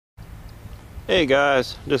Hey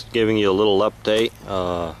guys, just giving you a little update.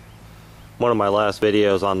 One of my last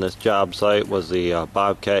videos on this job site was the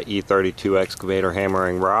Bobcat E32 excavator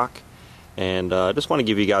hammering rock, and I just want to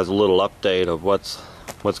give you guys a little update of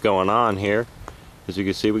what's going on here. As you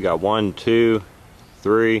can see, we got 1, 2,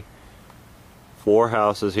 3, 4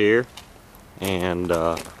 houses here, and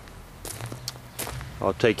I'll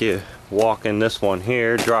take you walking this one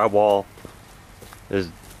here. Drywall is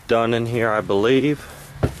done in here, I believe.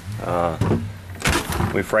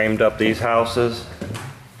 We framed up these houses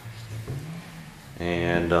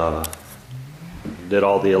and did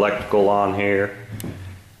all the electrical on here.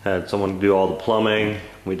 Had someone do all the plumbing.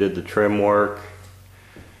 We did the trim work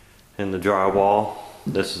and the drywall.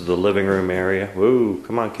 This is the living room area. Woo,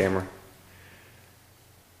 come on camera.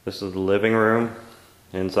 This is the living room.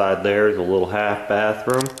 Inside there is a little half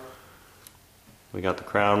bathroom. We got the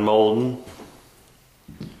crown molding,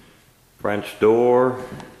 French door,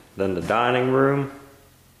 then the dining room.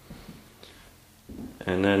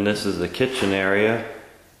 And then this is the kitchen area.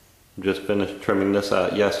 Just finished trimming this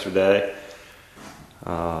out yesterday.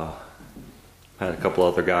 Had a couple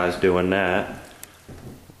other guys doing that.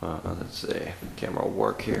 Let's see, camera will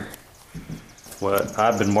work here. What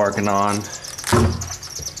I've been working on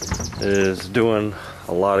is doing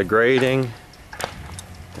a lot of grading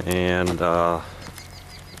and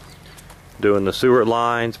doing the sewer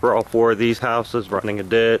lines for all 4 of these houses, running a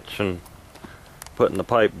ditch and putting the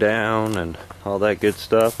pipe down and all that good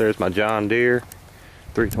stuff. There's my John Deere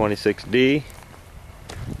 326D.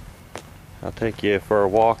 I'll take you for a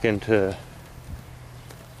walk into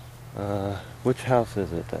which house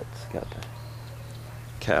is it that's got the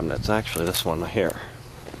cabinets? Actually, this one here.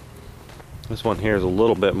 This one here is a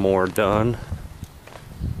little bit more done.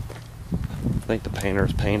 I think the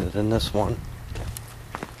painter's painted in this one.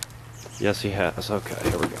 Yes, he has. Okay,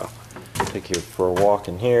 here we go. Take you for a walk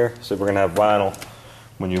in here. So we're gonna have vinyl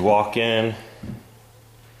when you walk in.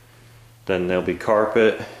 Then there'll be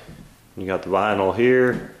carpet. You got the vinyl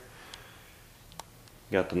here.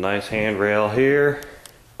 You got the nice handrail here.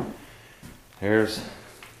 Here's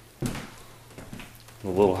the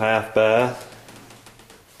little half bath.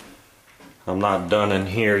 I'm not done in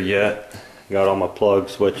here yet. Got all my plug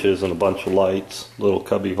switches and a bunch of lights. Little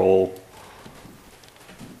cubby hole.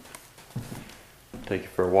 Take you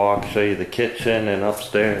for a walk, show you the kitchen and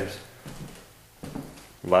upstairs.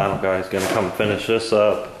 Vinyl guy's gonna come finish this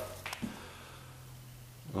up.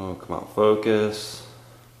 Oh, come on, focus.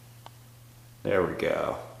 There we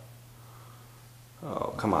go.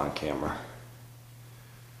 Oh, come on, camera.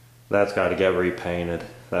 That's got to get repainted.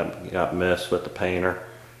 That got missed with the painter.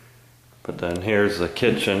 But then here's the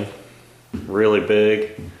kitchen. Really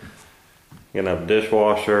big. You're gonna have a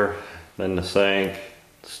dishwasher, then the sink,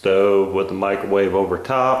 stove with the microwave over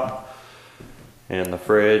top, and the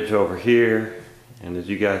fridge over here. And as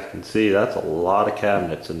you guys can see, that's a lot of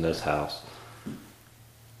cabinets in this house.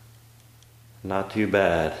 Not too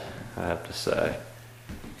bad, I have to say.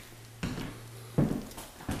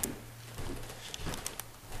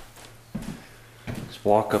 Let's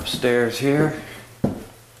walk upstairs here.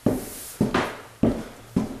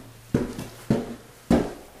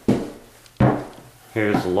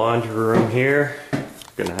 Here's the laundry room here.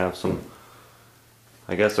 Gonna have some,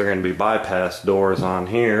 I guess they're gonna be bypass doors on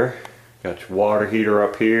here. Got your water heater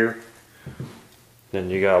up here.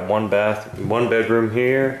 Then you got one bedroom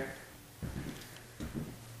here.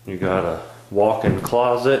 You got a walk-in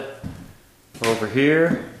closet over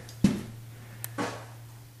here.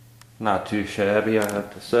 Not too shabby, I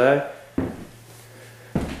have to say.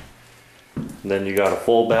 Then you got a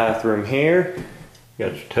full bathroom here. You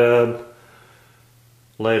got your tub.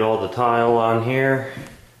 Laid all the tile on here.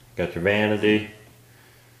 Got your vanity.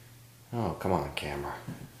 Oh, come on, camera.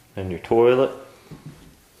 And your toilet.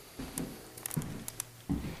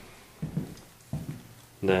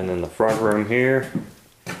 Then in the front room here,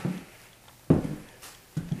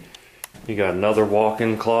 you got another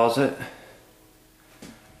walk-in closet.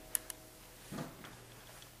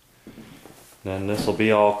 Then this will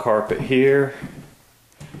be all carpet here.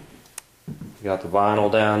 You got the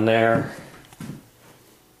vinyl down there.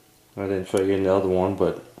 I didn't show you the other one,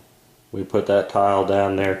 but we put that tile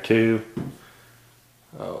down there too.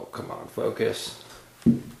 Oh, come on, focus.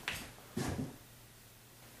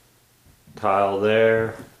 Tile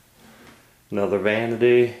there. Another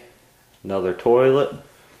vanity. Another toilet.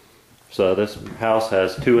 So this house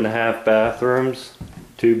has 2.5 bathrooms,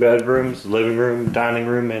 2 bedrooms, living room, dining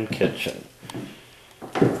room, and kitchen.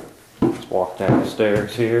 Let's walk down the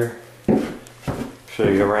stairs here. Show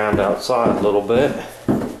you around outside a little bit.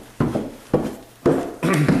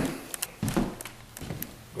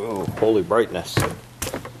 Oh, holy brightness.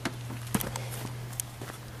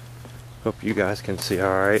 Hope you guys can see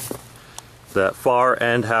alright. That far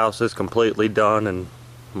end house is completely done and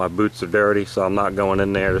my boots are dirty, so I'm not going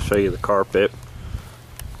in there to show you the carpet.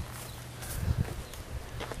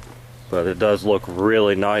 But it does look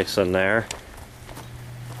really nice in there.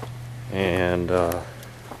 And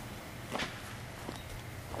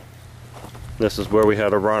this is where we had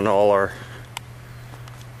to run all our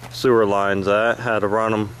sewer lines at. Had to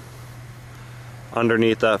run them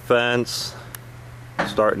underneath that fence,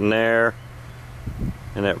 starting there,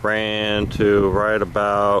 and it ran to right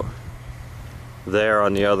about there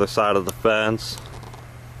on the other side of the fence.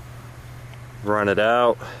 Run it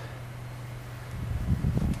out,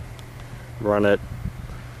 run it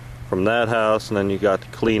from that house, and then you got the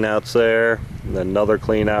clean outs there, and then another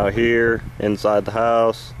clean out here inside the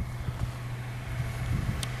house.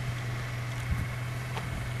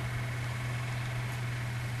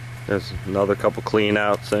 There's another couple clean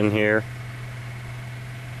outs in here,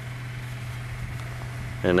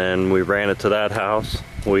 and then we ran it to that house.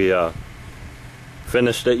 We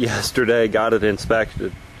finished it yesterday, got it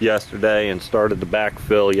inspected yesterday, and started the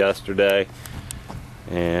backfill yesterday.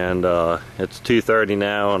 And it's 2:30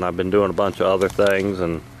 now, and I've been doing a bunch of other things.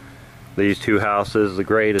 And these two houses, the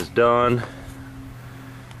grade is done.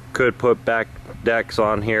 Could put back decks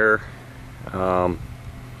on here,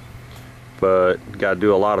 but got to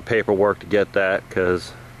do a lot of paperwork to get that,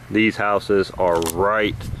 because these houses are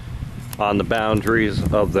right on the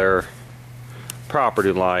boundaries of their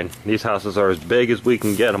property line. These houses are as big as we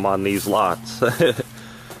can get them on these lots.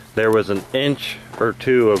 There was an inch or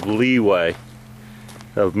two of leeway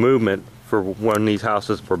of movement for when these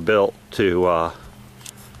houses were built to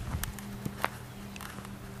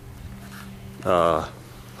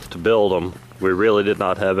build them. We really did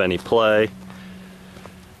not have any play.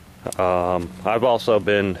 I've also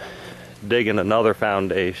been digging another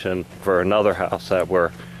foundation for another house that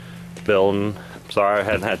we're building. Sorry I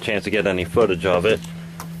hadn't had a chance to get any footage of it,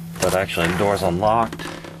 but actually the door's unlocked.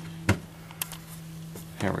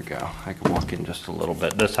 Here we go. I can walk in just a little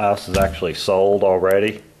bit. This house is actually sold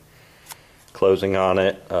already. Closing on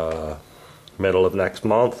it middle of next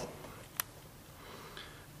month.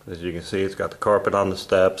 As you can see, it's got the carpet on the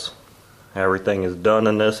steps. Everything is done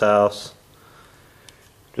in this house.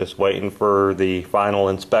 Just waiting for the final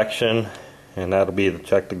inspection, and that'll be to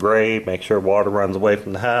check the grade, make sure water runs away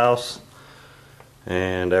from the house,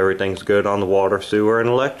 and everything's good on the water, sewer, and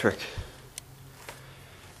electric.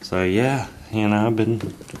 So yeah, you know,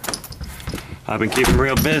 I've been keeping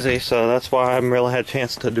real busy, so that's why I haven't really had a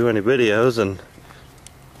chance to do any videos. And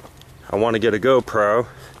I want to get a GoPro,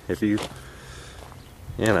 if you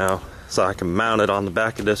know, so I can mount it on the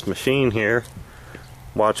back of this machine here,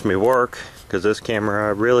 watch me work, because this camera, I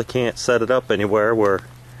really can't set it up anywhere where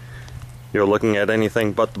you're looking at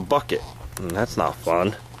anything but the bucket, and that's not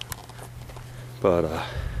fun. But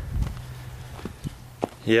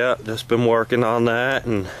yeah, just been working on that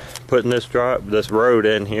and putting this road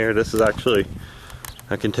in here. This is actually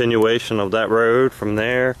a continuation of that road from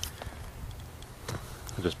there.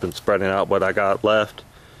 I've just been spreading out what I got left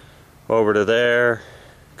over to there.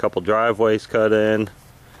 A couple driveways cut in.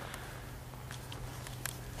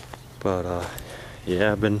 But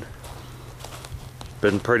yeah, I've been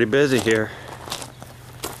pretty busy here.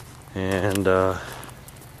 And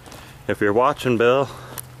if you're watching, Bill,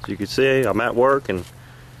 as you can see, I'm at work, and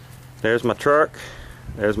there's my truck.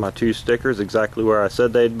 There's my two stickers exactly where I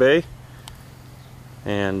said they'd be.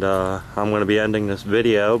 And I'm going to be ending this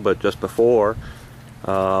video, but just before,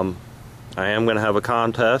 I am going to have a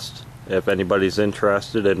contest. If anybody's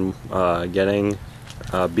interested in getting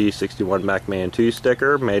a B61 MacMan 2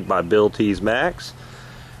 sticker made by Bill T's Macs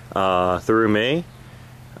through me,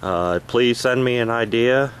 please send me an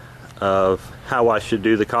idea of how I should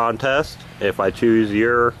do the contest. If I choose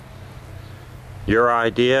your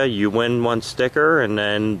idea, you win one sticker, and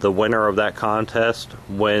then the winner of that contest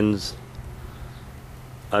wins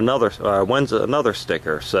another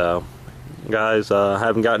sticker. So guys, I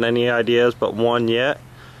haven't gotten any ideas but one yet,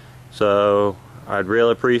 so I'd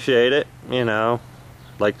really appreciate it. You know,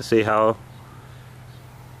 I'd like to see how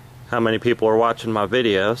many people are watching my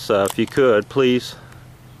videos. So if you could, please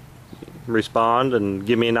respond and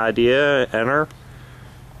give me an idea. Enter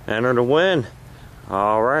to win.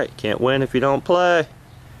 Alright, can't win if you don't play.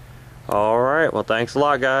 Alright, well, thanks a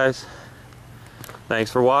lot, guys. Thanks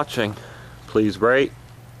for watching. Please rate,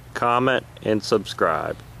 comment, and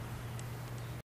subscribe.